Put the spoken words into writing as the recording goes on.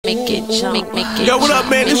make it jump, make it. Yo, what up,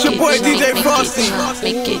 man? It's your boy DJ Frosty.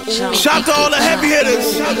 Make it jump. Shout to all the heavy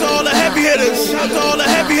hitters. Shout to all the heavy hitters. Shout to all the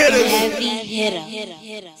heavy hitters. Heavy hitter,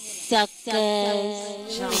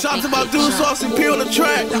 suckers. Shout to my dude Saucy P on the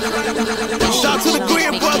track. Shout to the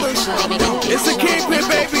Green Brothers. It's a Kingpin,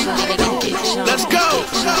 baby. Let's go.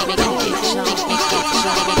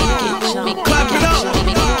 Clap it up.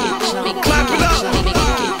 Clap it up.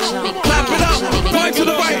 Clap it up. Point to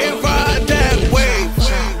the right and ride that wave.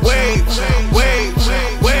 Wave, wave,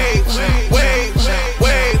 wave, wave,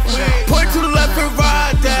 wave. Point to the left and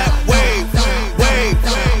ride that wave. Wave,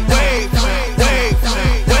 wave, wave,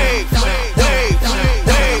 wave, wave,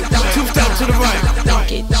 wave. Two steps to the right.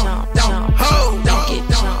 Ho, ho,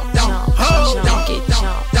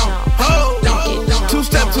 ho. Two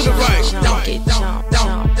steps to the right.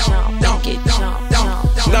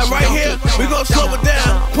 Now right here, we gon' slow it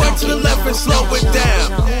down. Point to the left and slow it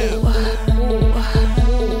down.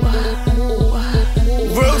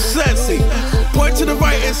 Real sexy. Point to the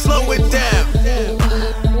right and slow it down.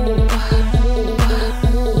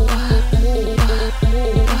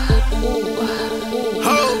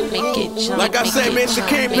 Ho. Like I said, man, it's the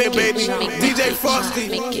Kingpin, baby. DJ Frosty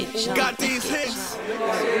got these hits.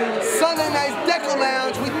 Sunday nights, Deko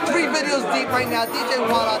Lounge. We 3 videos deep right now. DJ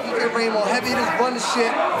Walla, DJ Rey-Mo, heavy hitters run the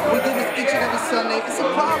shit. We do this each and every Sunday. It's a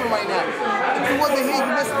problem right now. If you wasn't here, you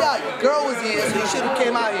missed out. Your girl was here, so you should have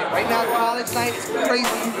came out here. Right now, college night, it's crazy.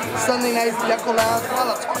 Sunday nights, Deko Lounge.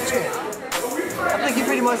 Walla, talk to him. I think you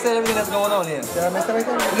pretty much said everything that's going on here. Did I mess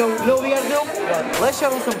everything? You know what we gotta do? Let's show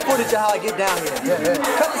them some footage of how I get down here. Yeah.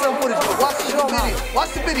 Cut us some footage, but watch the video.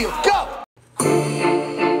 Watch the video. Go!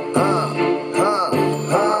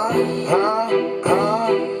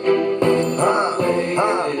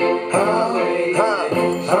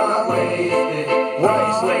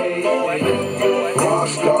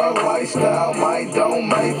 Lifestyle might don't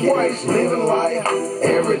make it. Living life,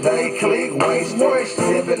 everyday click, waste,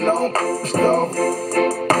 sipping on stuff.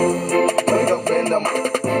 Wake up in the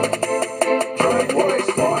drink,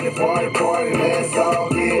 waste, party, let's all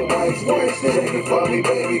get waste. Shake it for me,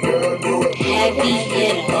 baby girl, do it. Heavy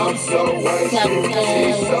hitter, I'm so wasted,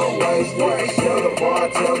 she's so wasted. Show the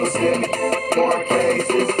bartender, send me more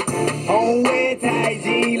cases. On wet tight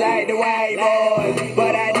G like the white boys,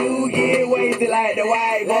 but I do get wasted like the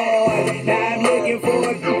white boys. Now I'm looking for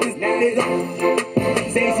a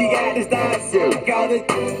say she got to start, call the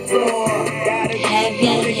floor. Gotta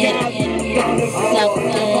heavy hitter, on the floor.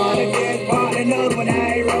 Another one, I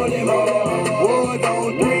ain't rolling more. Wars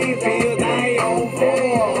on 3 fields, I ain't on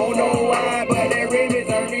 4. Don't know why, but that ribbon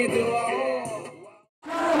turned me to a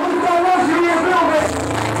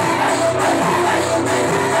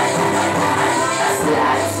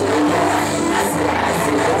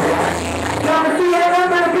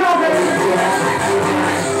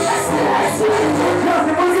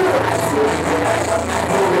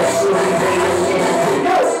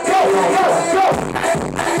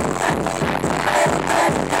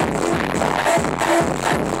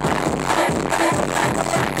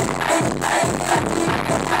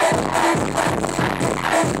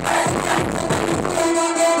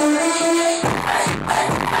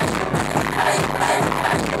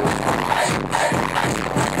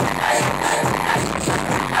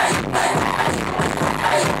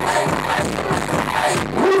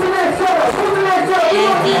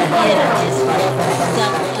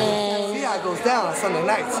See how it goes down on Sunday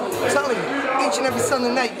nights. I'm telling you, each and every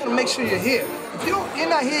Sunday night, you gotta make sure you're here. If you're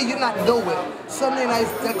not here, you're not nowhere. Sunday nights,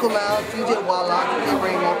 Deko Lounge, DJ Walla, DJ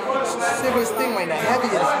Rey-Mo. It's a serious thing right now. Heavy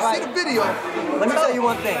hitters. See the video. Let me tell you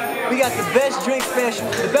one thing. We got the best drink specials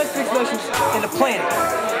in the planet.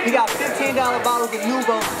 We got $15 bottles of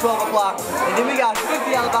Nuvo to 12 o'clock, and then we got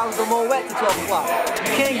 $50 bottles of Moet to 12 o'clock.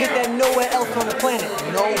 You can't get that nowhere else on the planet.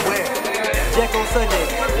 Nowhere. Deko Sundays.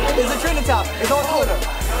 It's a trending topic. It's on Twitter.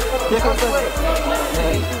 Deko Sundays.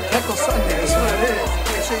 Deko Sundays, that's what it is.